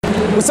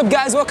What's up,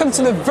 guys? Welcome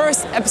to the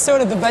first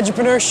episode of the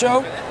Veggiepreneur Show.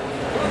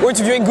 We're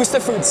interviewing Gusta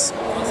Foods.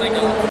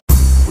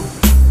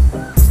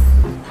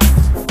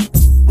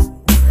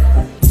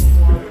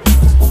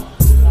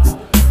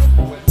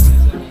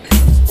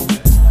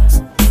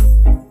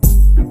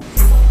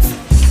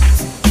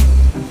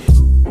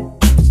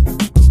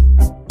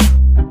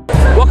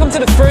 Welcome to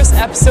the first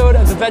episode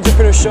of the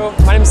Veggiepreneur Show.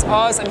 My name is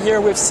Oz. I'm here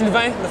with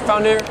Sylvain, the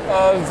founder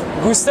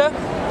of Gusta.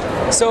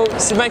 So,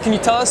 Sylvain, can you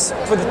tell us,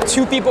 for the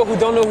two people who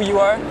don't know who you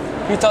are,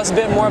 can you tell us a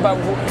bit more about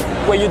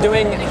what you're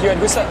doing here at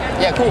Gusta?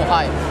 Yeah, cool.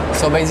 Hi.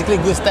 So basically,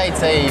 Gusta,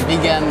 it's a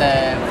vegan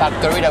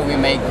factory that we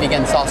make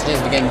vegan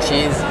sausages, vegan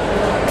cheese.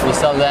 We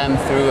sell them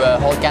through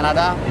whole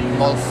Canada,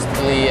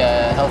 mostly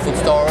health food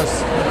stores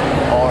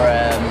or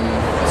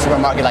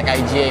supermarket like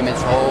IGA,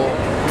 Metro,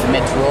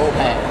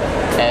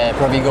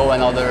 Provigo,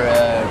 and other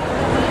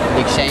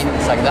big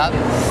chains like that.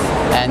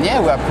 And yeah,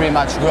 we are pretty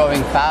much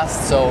growing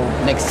fast. So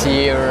next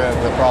year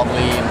we'll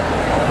probably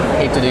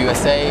head to the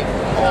USA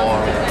or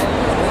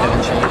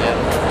eventually,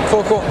 yeah.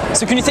 Cool, cool.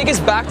 So can you take us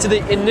back to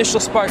the initial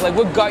spark? Like,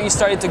 what got you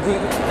started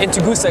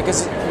into Gusta?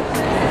 Because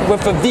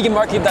with a vegan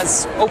market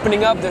that's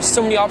opening up, there's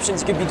so many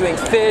options. You could be doing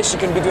fish, you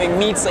can be doing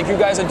meats like you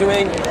guys are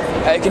doing,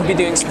 you can be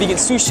doing vegan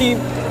sushi.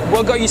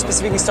 What got you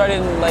specifically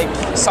started in like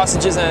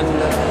sausages and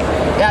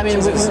yeah, I mean,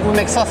 we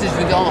make sausage.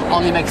 We don't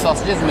only make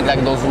sausages, we make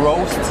like those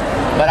roasts.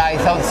 But I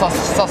thought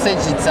sausage,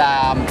 it's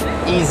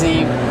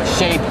easy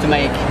shape to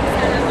make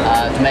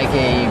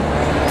a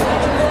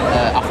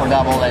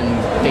affordable and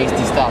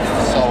tasty stuff.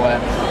 So,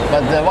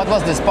 but what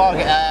was the spark?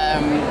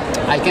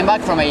 I came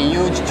back from a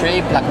huge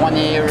trip, like 1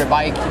 year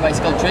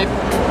bicycle trip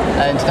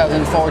in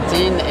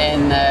 2014,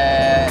 and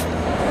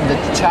the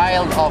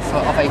child of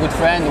a good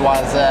friend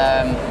was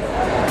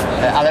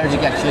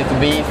allergic actually to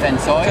beef and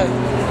soy. Okay.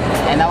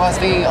 And I was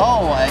thinking,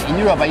 in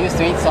Europe I used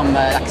to eat some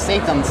like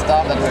seitan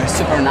stuff that were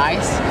super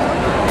nice.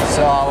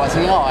 So I was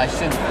thinking, I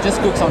should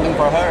just cook something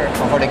for her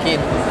or for the kid.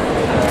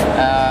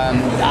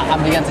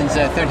 I'm vegan since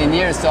 13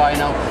 years, so I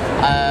know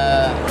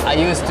I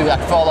used to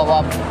like follow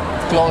up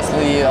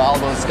closely all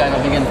those kind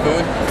of vegan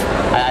food.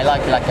 I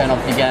like kind of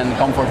vegan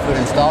comfort food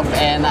and stuff.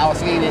 And I was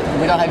thinking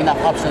we don't have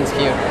enough options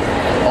here,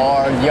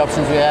 or the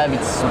options we have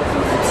it's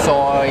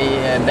soy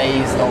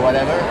based or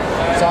whatever.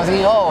 So I was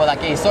thinking,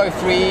 like a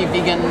soy-free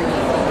vegan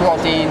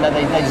protein that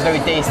is very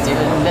tasty.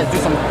 Let's do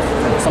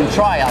some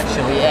try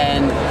actually.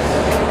 And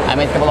I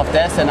made a couple of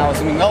tests and I was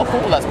thinking,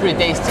 cool, that's pretty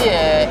tasty.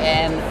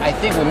 And I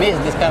think we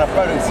missed this kind of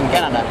products in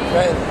Canada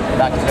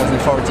back in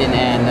 2014.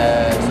 And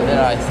so then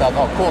I thought,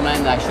 cool,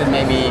 man, I should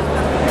maybe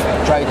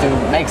try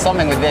to make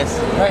something with this.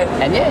 Right.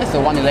 And yeah,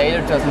 so 1 year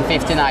later,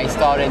 2015, I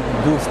started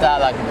Gusta,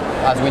 like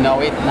as we know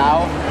it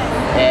now.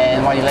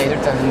 And 1 year later,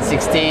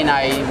 2016,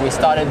 we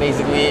started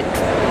basically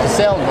to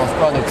sell those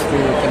products to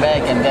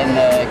Quebec and then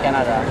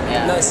Canada.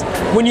 Yeah. Nice.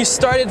 When you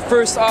started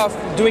first off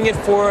doing it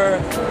for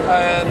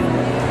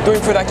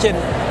that kid,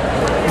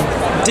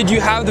 did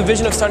you have the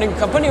vision of starting a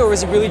company, or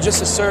was it really just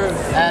to serve?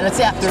 Let's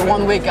say after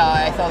 1 week,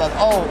 I thought that,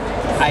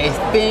 I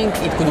think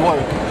it could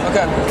work.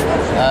 Okay.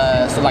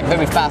 So like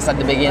very fast at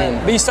the beginning.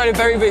 But you started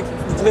very big,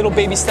 little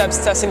baby steps,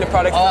 testing the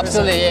product. Oh,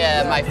 absolutely,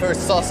 yeah. My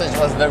first sausage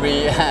was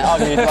very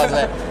ugly. It was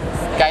a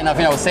kind of,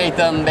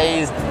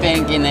 seitan-based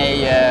thing in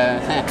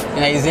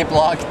a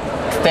Ziploc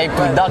taped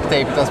with duct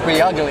tape. It was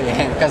pretty ugly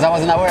because I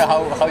wasn't aware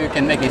how you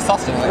can make a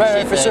sausage. Like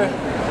right, for sure.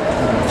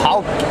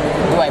 How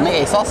do I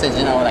make a sausage?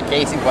 Like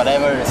casing,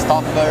 whatever,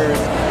 stuffers.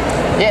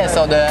 Yeah,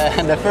 so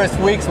the first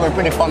weeks were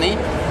pretty funny,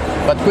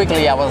 but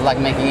quickly I was like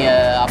making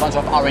a bunch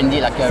of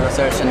R&D, like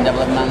research and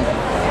development.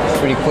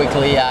 Pretty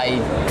quickly I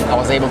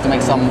was able to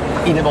make some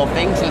eatable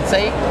things, let's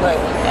say. Right.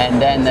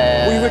 And then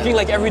were you working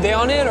like every day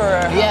on it, or?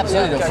 Yeah,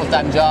 absolutely. Yeah, okay.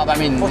 Full-time job. I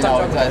mean, it was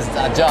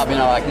a job,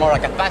 like more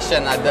like a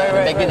passion at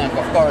the beginning,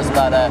 of course.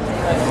 But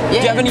yeah. Do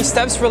you have any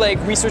steps for like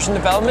research and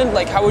development?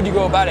 Like, how would you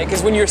go about it?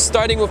 Because when you're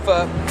starting with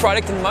a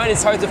product in mind,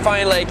 it's hard to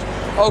find like,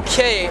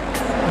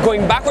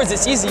 going backwards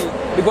it's easy,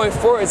 but going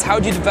forwards, how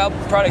do you develop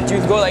the product? Do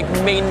you go like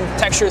main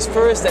textures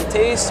first, then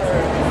taste?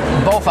 Or?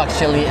 Both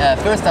actually.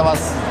 First I was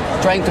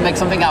trying to make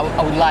something I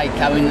would like.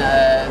 I mean,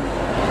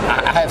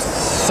 I have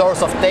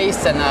source of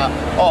taste, and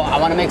I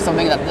want to make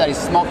something that is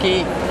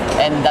smoky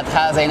and that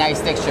has a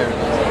nice texture.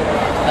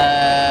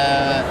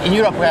 In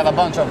Europe we have a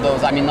bunch of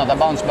those. I mean, not a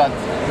bunch, but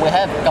we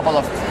have a couple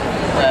of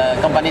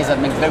companies that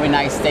make very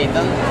nice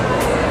seitan.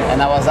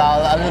 And I was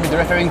a little bit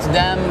referring to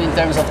them in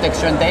terms of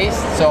texture and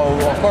taste. So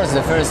of course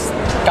the first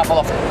couple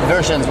of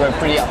versions were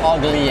pretty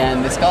ugly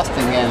and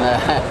disgusting,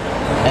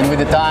 and with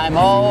the time,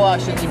 I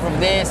should improve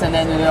this, and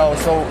then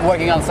so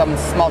working on some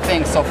small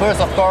things. So first,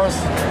 of course,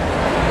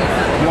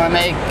 you want to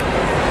make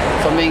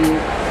something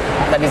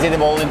that is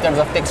eatable in terms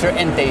of texture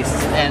and taste.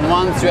 And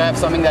once you have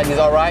something that is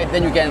alright,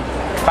 then you can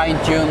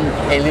fine-tune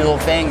a little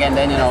thing, and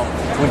then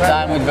with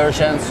time, with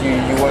versions, you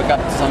work up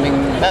to something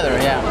better.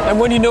 Yeah. And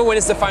when you know when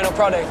it's the final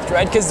product,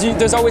 right? Because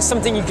there's always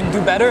something you can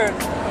do better,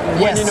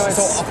 when you know it's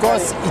so of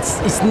course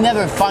it's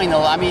never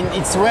final. I mean,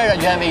 it's rare that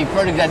you have a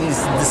product that is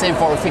the same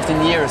for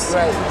 15 years.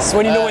 right. So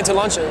when you know when to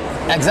launch it.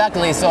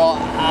 Exactly. So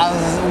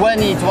when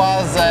it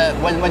was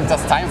when it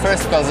was time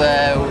first, because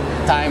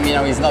time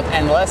is not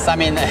endless. I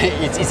mean,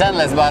 it's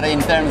endless, but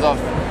in terms of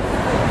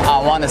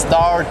I want to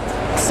start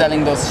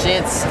selling those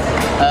shits.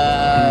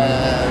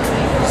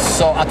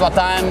 So at what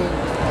time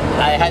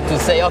I had to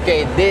say,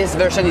 okay, this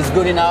version is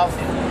good enough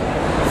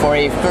for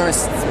a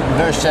first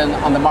version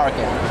on the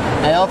market.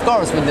 And of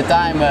course, with the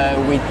time,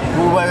 we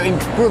were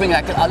improving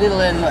like a little,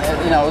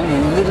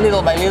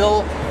 little by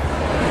little,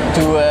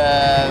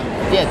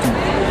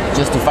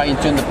 just to fine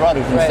tune the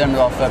product in terms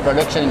of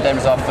production, in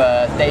terms of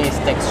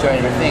taste, texture,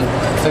 everything.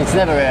 So it's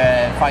never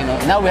final.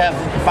 Now we have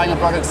final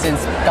products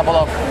since a couple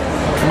of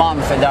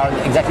months. They are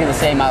exactly the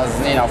same as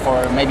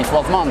for maybe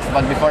 12 months.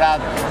 But before that,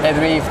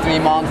 every 3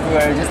 months we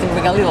were just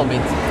improving a little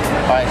bit.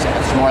 Or actually,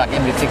 it's more like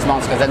every 6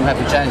 months, because then we have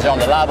to change all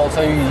the labels.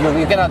 So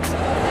you cannot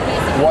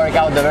work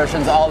out the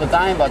versions all the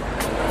time. But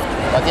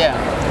yeah.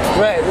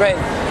 Right.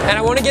 And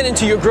I want to get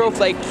into your growth,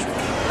 like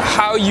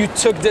how you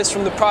took this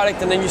from the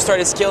product and then you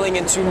started scaling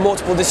into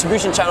multiple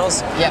distribution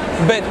channels. Yeah.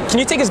 But can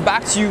you take us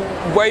back to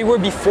where you were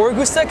before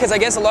Gousta? Because I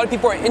guess a lot of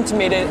people are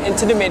intimidated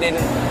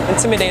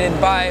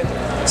by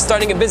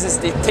starting a business.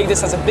 They take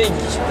this as a big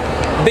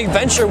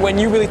venture, when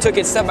you really took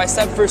it step by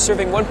step, first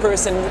serving one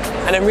person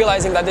and then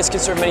realizing that this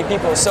could serve many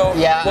people. So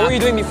yeah, what were you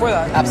doing before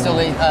that?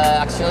 Absolutely.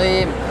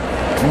 Actually,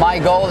 my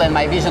goal and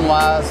my vision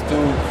was to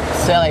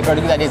sell a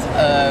product that is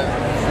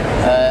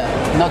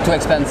not too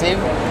expensive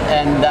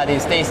and that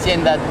is tasty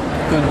and that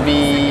could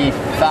be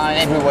found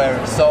everywhere.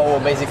 So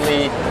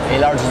basically a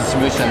large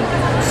distribution.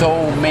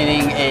 So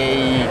meaning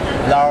a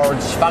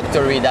large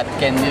factory that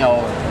can,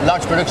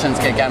 large productions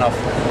can kind of.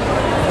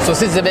 So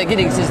since the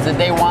beginning, since the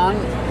day one,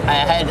 I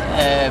had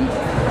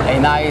a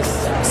nice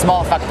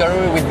small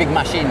factory with big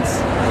machines.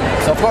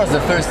 So of course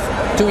the first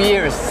 2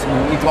 years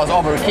it was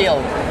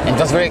overkill. It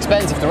was very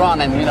expensive to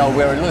run, and we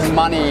were losing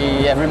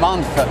money every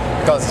month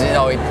because it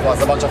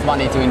was a bunch of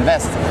money to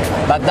invest.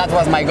 But that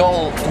was my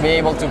goal, to be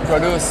able to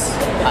produce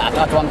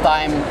at one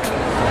time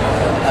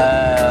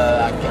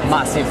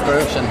massive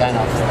production kind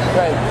of.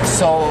 Right.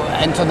 So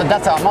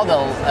that's our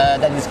model.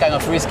 That is kind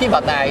of risky,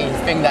 but I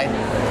think that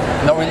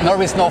no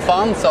risk, no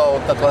fun. So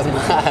that was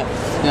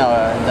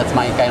that's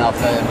my kind of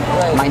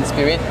mind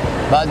spirit.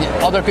 But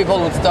other people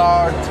would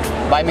start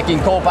by making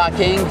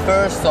co-packing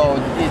first, so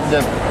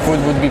the food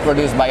would be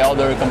produced by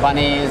other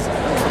companies,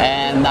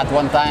 and at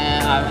one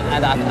time,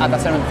 at a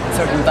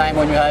certain time,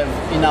 when you have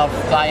enough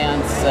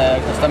clients,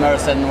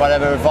 customers, and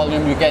whatever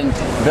volume, you can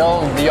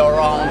build your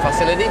own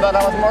facility. But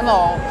I was more,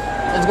 no,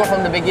 let's go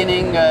from the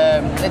beginning,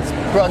 let's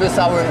produce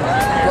our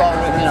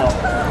product,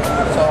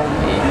 So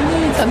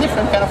it's a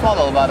different kind of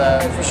model, but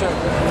for sure.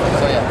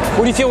 So yeah.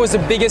 What do you feel was the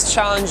biggest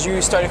challenge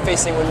you started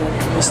facing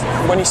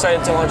when you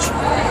started to launch?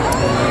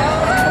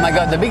 Oh my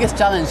God, the biggest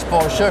challenge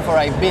for sure for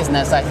a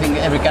business, I think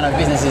every kind of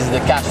business, is the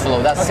cash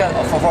flow. That's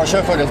for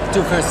sure for the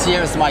 2 first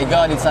years, my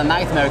God, it's a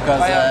nightmare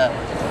because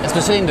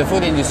especially in the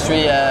food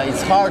industry,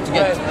 it's hard to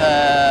get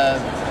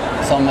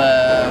some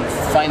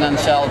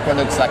financial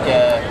products like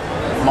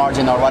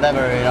margin or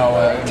whatever,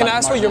 Can I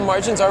ask what your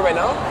margins are right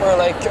now, or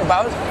like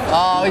about?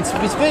 It's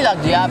pretty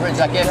like the average,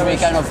 like every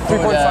kind of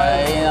food,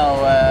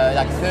 3.5.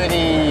 like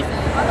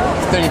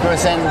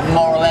 30%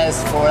 more or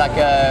less for like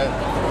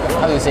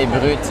how do you say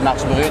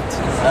marge brut?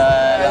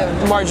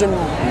 Margin,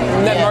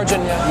 net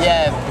margin,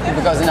 Yeah,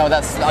 because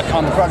that's like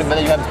on the product, but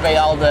then you have to pay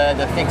all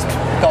the fixed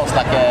costs,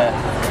 like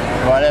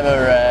whatever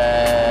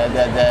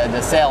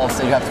the sales.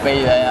 So you have to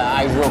pay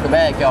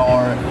Hydro-Québec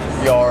or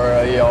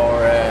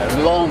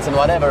your loans and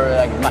whatever,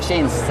 like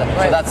machines. So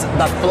that's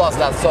plus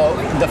that. So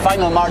the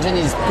final margin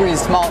is pretty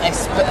small,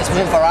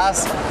 especially for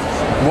us,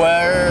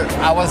 where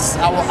I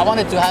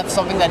wanted to have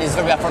something that is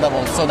very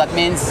affordable. So that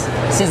means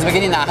since the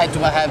beginning I had to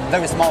have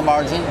very small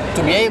margin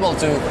to be able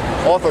to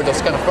offer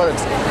those kind of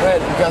products.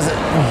 Right. Because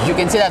you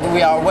can see that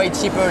we are way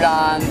cheaper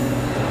than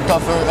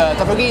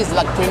Tofurky is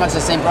like pretty much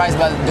the same price,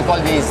 but the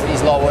quality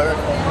is lower.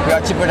 We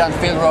are cheaper than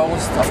Field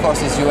Roast. Of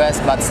course, it's US,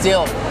 but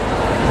still,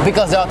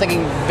 because they are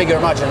taking bigger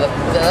margin.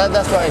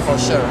 That's right for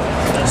sure.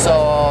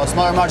 So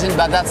smaller margin,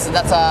 but that's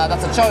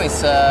a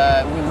choice.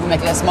 We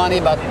make less money,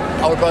 but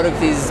our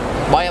product is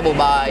viable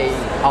by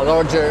a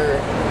larger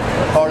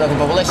part of the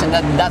population.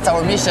 That's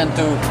our mission,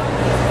 to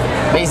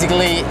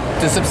basically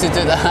to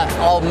substitute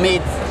all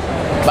meat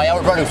by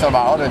our products or by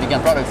other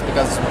vegan products,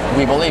 because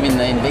we believe in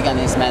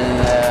veganism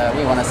and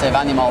we want to save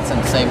animals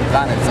and save the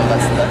planet. So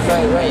that's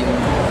right.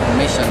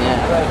 Mission, yeah.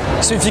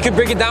 Right. So if you could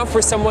break it down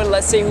for someone,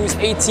 let's say who's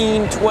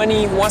 18,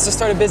 20, wants to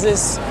start a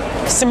business,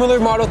 similar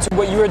model to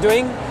what you were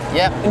doing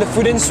in the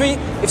food industry,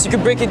 if you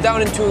could break it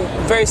down into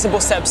very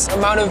simple steps,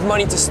 amount of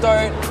money to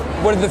start,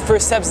 what are the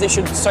first steps they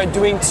should start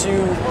doing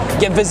to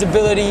get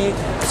visibility,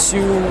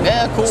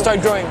 to start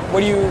growing?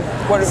 What do you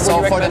recommend?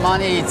 So for the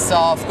money, it's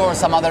of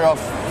course a matter of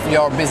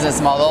your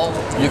business model,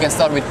 you can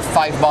start with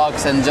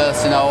 $5 and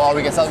just, or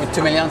we can start with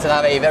 2 million and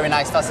have a very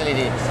nice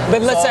facility.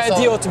 But let's say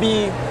ideal to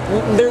be,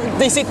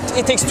 they say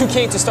it takes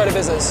 2K to start a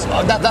business.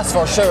 That's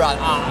for sure,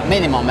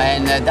 minimum,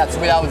 and that's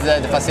without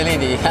the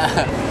facility.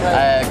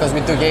 Because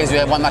with 2Ks we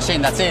have one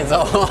machine, that's it.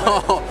 So,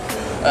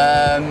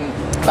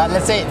 but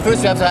let's say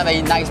first you have to have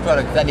a nice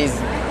product that is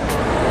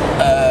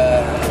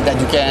that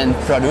you can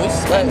produce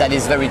and that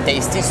is very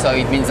tasty. So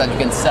it means that you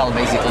can sell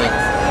basically.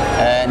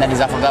 And that is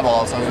affordable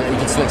also.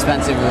 If it's too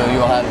expensive,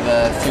 you'll have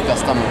few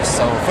customers.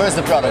 So first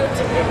the product,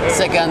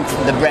 second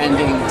the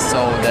branding, so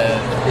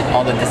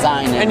all the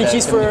design. And any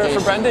keys for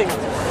branding?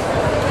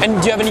 And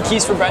do you have any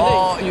keys for branding?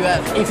 Oh, you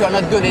have. If you're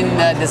not good in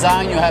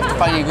design, you have to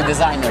find a good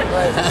designer.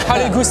 Right. How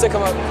did Gusta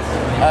come up?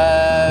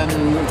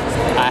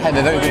 I have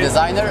a very good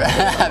designer,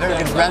 a very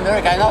good brander,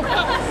 kind of.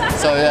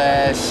 So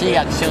she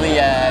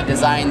actually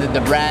designed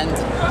the brand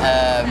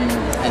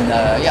and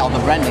all the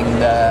branding,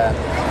 the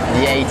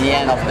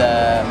ADN of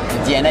the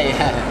DNA,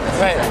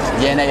 right.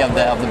 DNA of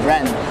the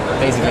brand,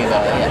 basically.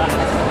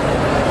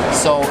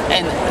 So,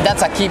 and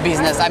that's a key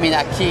business. I mean,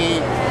 a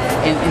key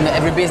in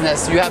every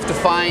business. You have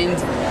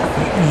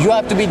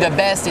to be the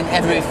best in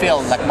every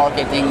field, like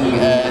marketing,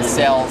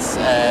 sales,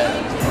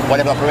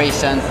 whatever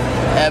operation.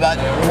 But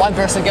one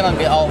person cannot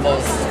be all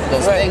those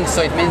right. things.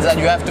 So it means that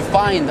you have to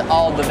find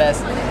all the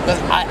best.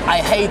 Because I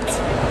hate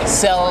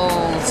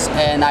sales,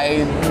 and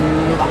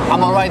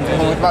I'm alright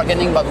with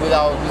marketing, but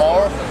without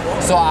more.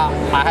 So I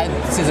had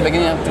since the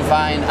beginning I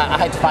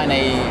had to find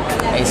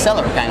a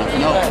seller, kind of,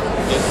 Right.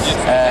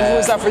 And who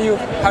was that for you?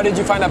 How did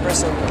you find that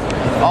person?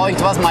 Oh, it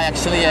was my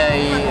ex,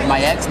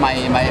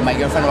 my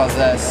girlfriend was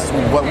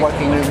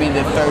working with me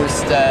the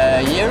first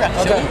year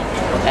actually,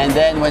 and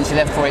then when she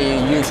left for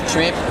a huge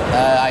trip,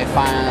 I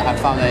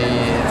found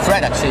a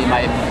Fred actually,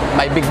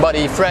 my big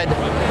buddy Fred,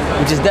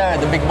 which is there,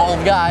 the big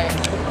bald guy.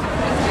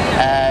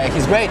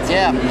 He's great,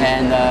 yeah,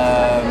 and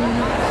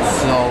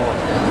so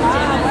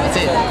that's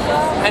it.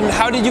 And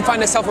how did you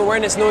find the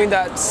self-awareness, knowing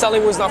that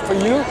selling was not for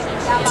you?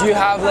 Did you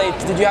have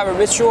a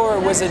ritual, or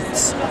was it?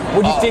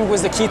 What do you think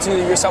was the key to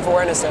your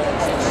self-awareness there?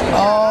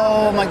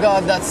 Oh my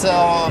God, that's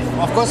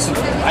of course.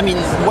 I mean,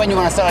 when you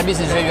want to start a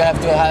business, you have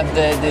to have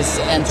this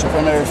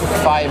entrepreneur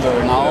fiber,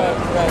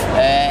 Right.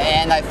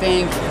 And I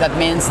think that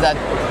means that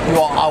you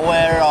are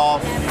aware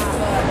of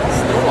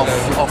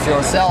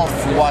yourself,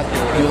 what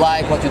you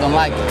like, what you don't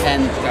like,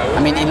 and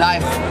I mean, in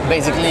life,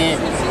 basically,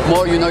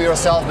 more you know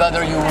yourself,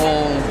 better you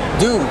will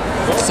do.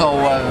 So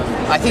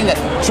I think that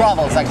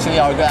travels actually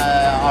are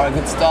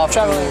good stuff.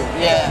 Traveling.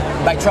 Yeah,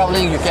 by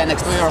traveling you can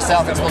explore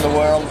yourself, explore the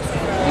world,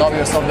 know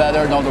yourself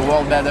better, know the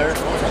world better.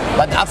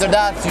 But after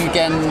that you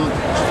can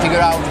figure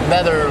out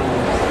better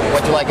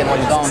what you like and what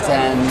you don't,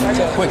 and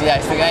quickly I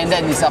figure. And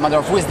then it's a matter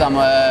of wisdom.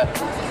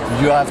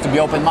 You have to be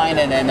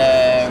open-minded and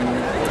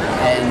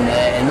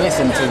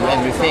listen to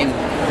everything.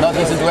 Not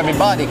listen to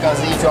everybody, because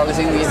if you are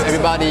listening to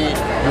everybody,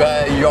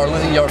 you are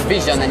losing your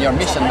vision and your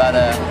mission, but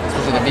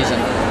especially the vision.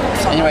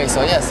 Anyway,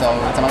 so it's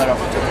a matter of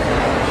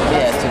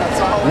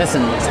to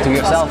listen to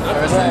yourself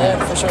first. Right,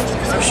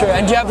 for sure.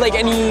 And do you have like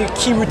any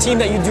key routine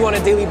that you do on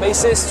a daily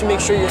basis to make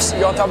sure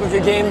you're on top of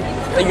your game,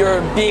 that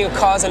you're being a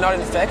cause and not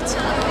an effect?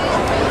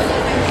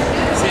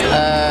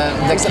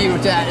 The key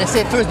routine. Let's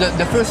say first,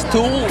 the first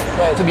tool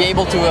to be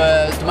able to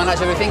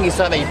manage everything is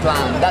to have a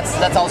plan.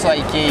 That's also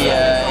a key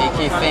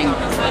thing.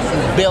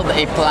 Build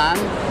a plan.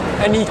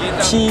 Any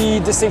key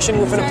distinction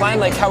within a plan?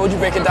 Like, how would you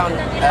break it down?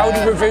 How would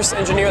you reverse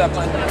engineer that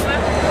plan?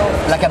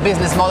 Like a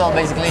business model,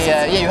 basically.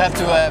 You have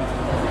to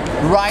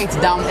write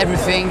down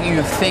everything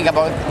you think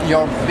about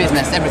your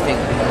business, everything.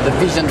 The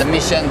vision, the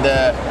mission,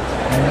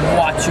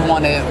 what you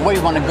want to, where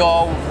you want to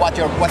go, what's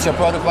your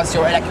product, what's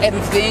your, like,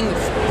 everything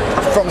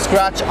from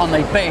scratch on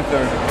a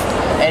paper.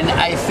 And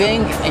I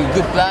think a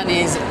good plan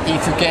is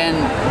if you can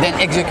then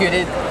execute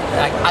it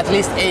like at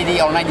least 80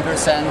 or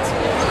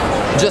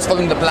 90% just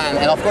following the plan.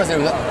 And of course there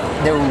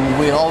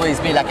will always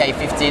be like a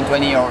 15,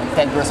 20 or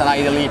 10%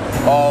 ideally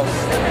of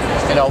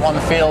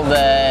on-field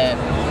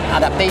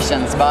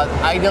adaptations, but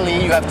ideally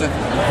you have to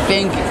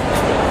think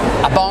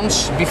a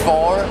bunch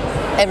before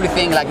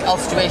everything, like all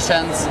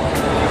situations,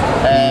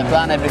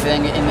 plan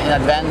everything in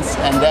advance,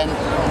 and then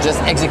just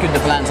execute the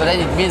plan. So then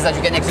it means that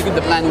you can execute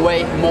the plan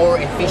way more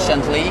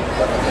efficiently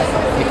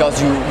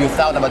because you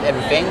thought about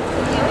everything,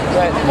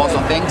 most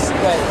of things.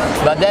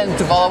 Right. But then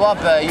to follow up,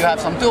 you have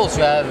some tools.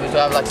 You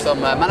have like some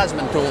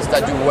management tools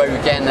where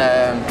you can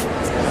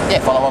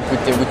follow up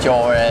with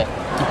your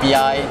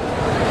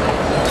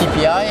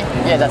KPI.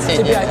 Yeah, that's it.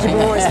 KPI, keep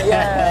it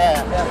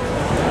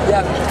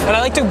yeah. And I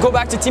like to go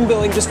back to team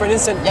building just for an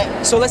instant.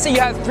 Yeah. So let's say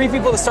you have 3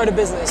 people to start a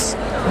business.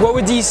 What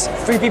would these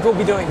 3 people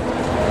be doing?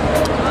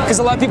 Because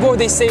a lot of people,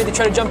 they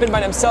try to jump in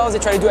by themselves, they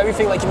try to do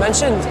everything like you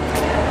mentioned.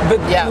 But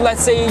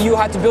let's say you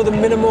had to build a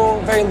minimal,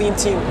 very lean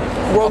team.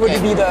 What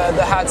would be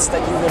the hats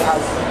that you would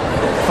have?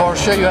 For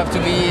sure, you have to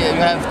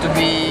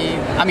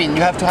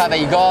have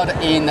a god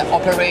in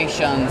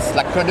operations,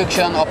 like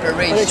production,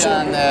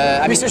 operation.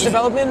 Research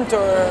development,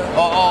 or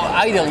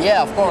ideally,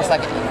 yeah, of course.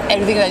 Like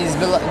everything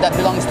that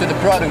belongs to the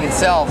product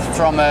itself,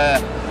 from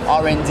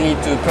R&D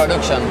to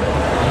production.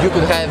 You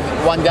could have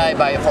one guy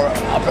for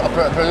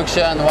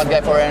production, one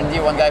guy for R&D,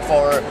 one guy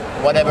for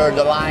whatever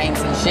the lines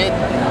and shit.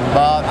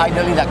 But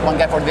ideally, like one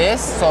guy for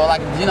this. So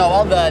like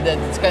all the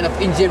kind of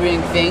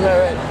engineering thing.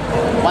 Right.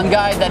 One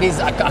guy that is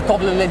a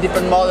completely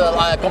different model,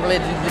 a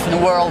completely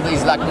different world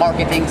is like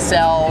marketing,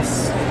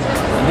 sales,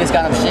 this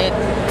kind of shit,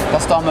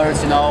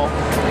 customers.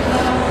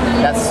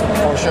 That's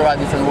for sure a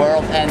different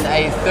world. And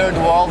a third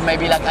world,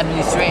 maybe like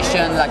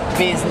administration, like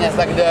business,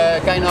 like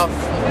the kind of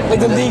like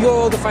the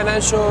legal, the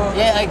financial.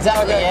 Yeah,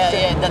 exactly.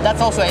 Okay. Yeah.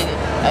 That's also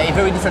a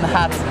very different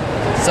hat.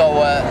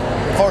 So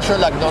for sure,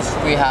 like those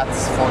three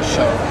hats, for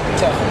sure.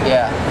 Okay.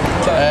 Yeah.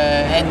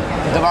 Okay. And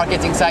the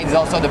marketing side is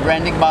also the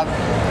branding, but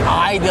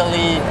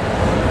ideally,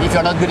 if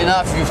you're not good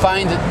enough, you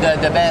find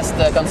the best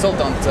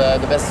consultant,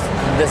 the best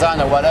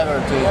designer, whatever,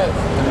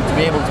 to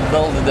be able to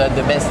build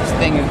the best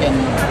thing you can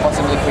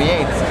possibly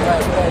create.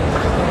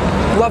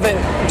 Right. Love it.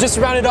 Just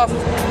to round it off,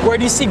 where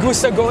do you see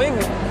Gusta going,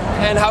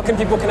 and how can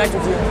people connect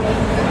with you?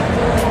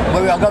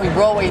 Where we are going,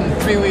 bro, in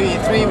 3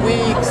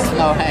 weeks,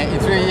 no, in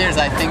 3 years,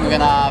 I think we're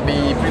gonna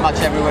be pretty much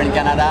everywhere in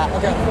Canada.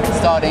 Okay.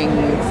 Starting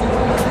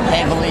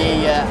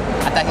heavily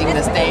attacking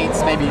the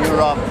States, maybe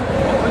Europe.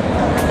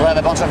 We'll have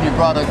a bunch of new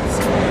products,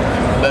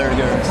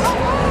 burgers,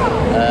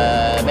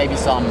 maybe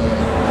some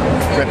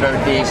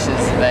prepared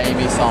dishes,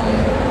 maybe some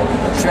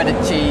shredded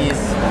cheese,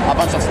 a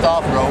bunch of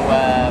stuff, bro.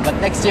 But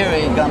next year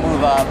we're gonna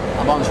move a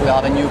bunch. We'll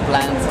have a new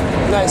plant.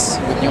 Nice.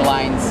 With new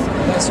lines.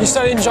 Nice. You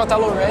started in Jean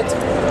Talon,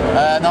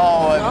 right?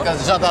 No,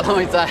 because Jean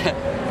Talon is a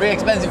pretty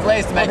expensive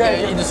place to make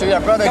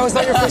industrial products. That was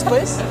not your first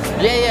place?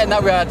 Yeah, now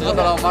we're at the Jean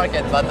Talon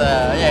market, but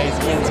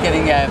it's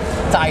getting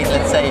tight,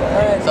 let's say.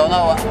 Right. So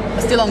now,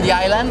 still on the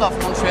island of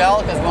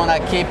Montreal, because we want to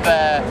keep,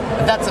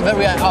 that's a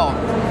very,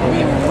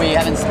 we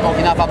haven't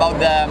spoken enough about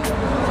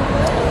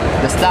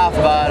the staff,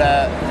 but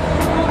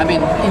I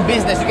mean, in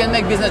business, you can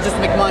make business just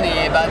to make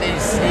money, but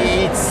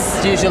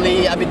it's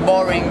usually a bit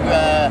boring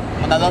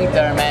on the long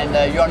term,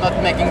 and you are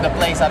not making the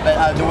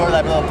world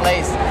a better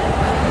place.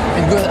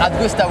 At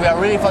Gusta, we are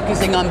really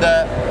focusing on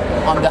the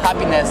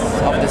happiness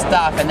of the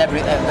staff and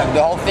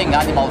the whole thing,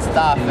 animal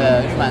staff,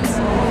 humans.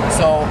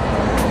 So,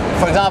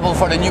 for example,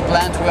 for the new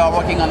plant, we are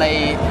working on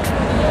a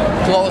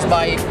close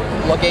by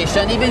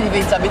location. Even if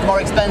it's a bit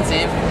more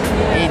expensive,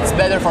 it's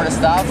better for the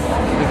staff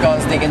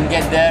because they can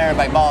get there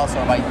by bus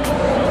or by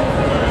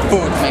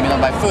foot, maybe not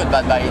by foot,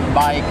 but by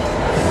bike.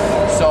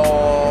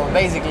 So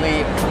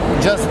basically,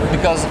 just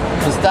because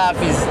the staff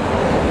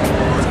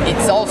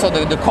it's also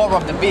the core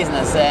of the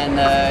business, and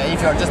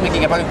if you're just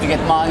making a product to get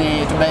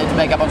money, to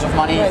make a bunch of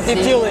money, they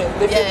feel it.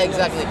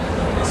 Exactly.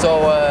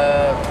 So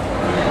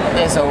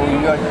so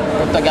you're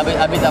talking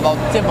a bit about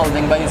team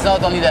building, but it's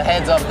not only the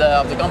heads of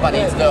the company;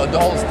 it's the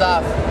whole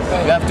staff.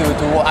 Right. You have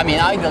to. I mean,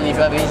 ideally, if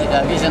you have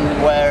a vision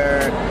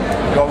where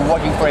you're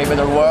working for a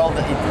better world,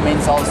 it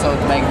means also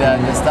to make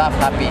the staff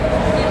happy,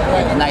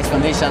 with nice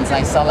conditions,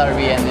 nice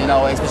salary, and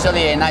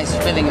especially a nice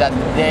feeling that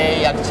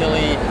they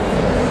actually.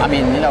 I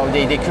mean,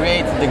 they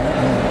create the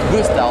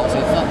Gusta also.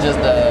 It's not just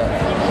the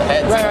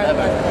heads,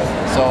 whatever.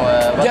 So,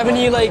 do you have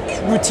any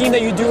routine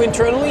that you do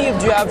internally?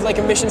 Do you have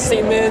a mission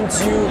statement?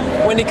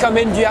 When they come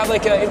in, do you have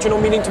an internal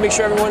meeting to make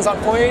sure everyone's on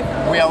point?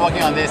 We are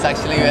working on this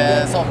actually.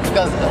 So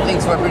because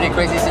things were pretty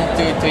crazy since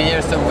two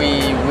years, so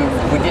we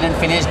didn't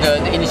finish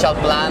the initial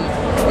plan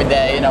with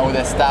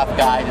the staff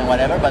guide and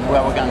whatever. But we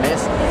are working on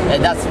this.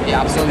 That's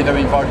absolutely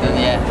very important.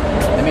 Yeah,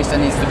 the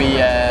mission needs to be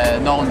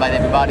known by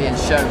everybody and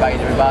shared by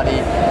everybody.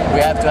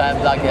 We have to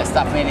have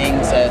staff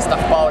meetings,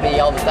 staff party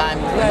all the time.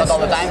 Not all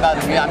the time, but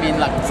I mean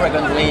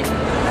frequently,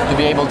 to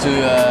be able to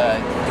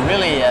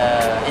really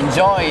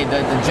enjoy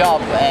the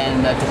job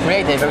and to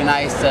create a very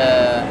nice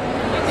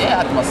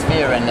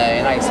atmosphere and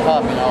a nice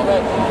hub.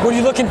 What do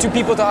you look into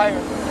people to hire?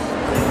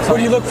 What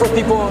do you look for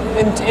people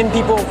in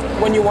people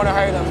when you want to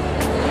hire them?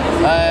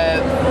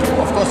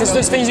 Of course, because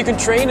there's things you can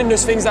train and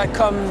there's things that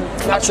come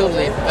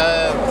naturally.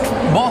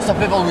 Most of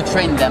people we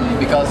train them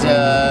because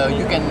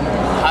you can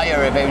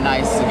hire a very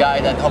nice guy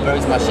that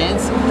operates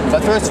machines.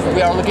 But first,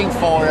 we are looking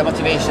for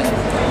motivation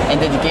and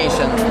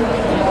dedication.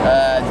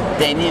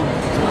 They need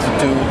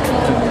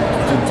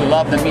to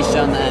love the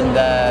mission and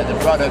the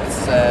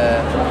products.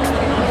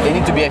 They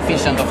need to be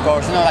efficient, of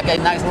course. Like a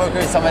nice worker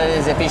is somebody that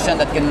is efficient,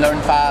 that can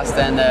learn fast,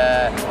 and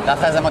that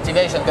has a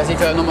motivation. Because if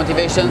you have no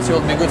motivation, you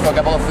will be good for a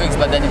couple of weeks,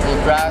 but then it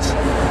will crash.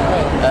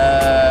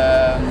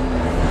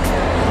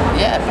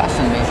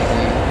 Passion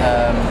basically.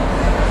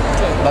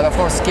 But of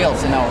course,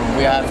 skills.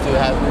 We have to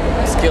have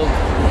skilled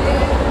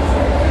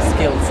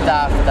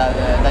staff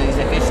that is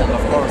efficient,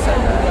 of course,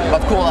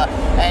 but cool.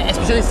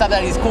 Especially stuff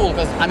that is cool,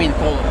 because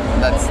cool.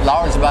 That's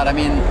large, but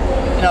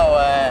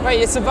right,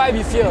 it's a vibe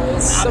you feel.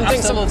 It's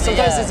something. Sometimes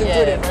it's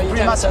included. Right?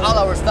 Pretty much all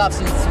our stuff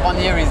since 1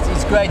 year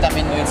is great.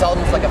 It's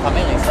almost like a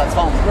family. So that's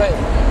fun. Right.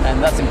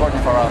 And that's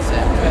important for us.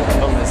 To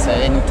build this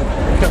and to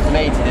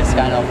cultivate this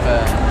kind of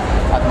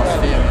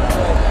atmosphere.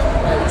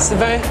 Right.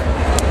 Sylvain,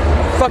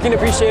 Fucking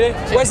appreciate it.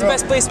 Cheers, Where's the bro.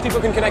 best place people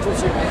can connect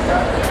with you?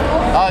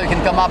 Oh, you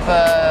can come up,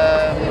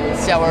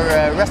 see our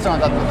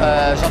restaurant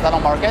at Jean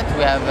Talon Market.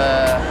 We have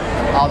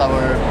all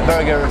our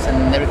burgers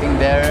and everything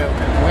there.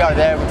 We are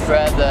there with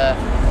Fred,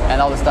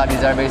 and all the stuff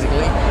is there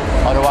basically.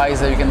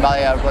 Otherwise, you can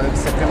buy our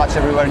products pretty much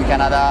everywhere in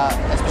Canada,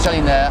 especially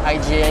in the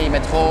IGA,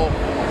 Metro,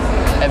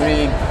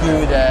 every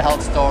good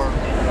health store.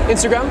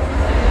 Instagram?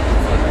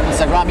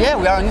 Instagram, yeah,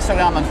 we are on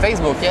Instagram and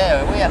Facebook.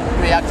 Yeah, we are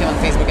pretty active on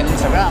Facebook and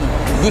Instagram.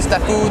 Gusta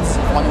Foods,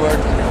 one word.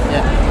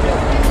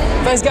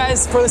 Yeah. Thanks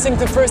guys for listening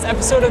to the first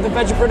episode of the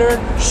Vegapreneur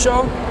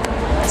Show.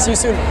 See you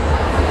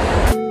soon.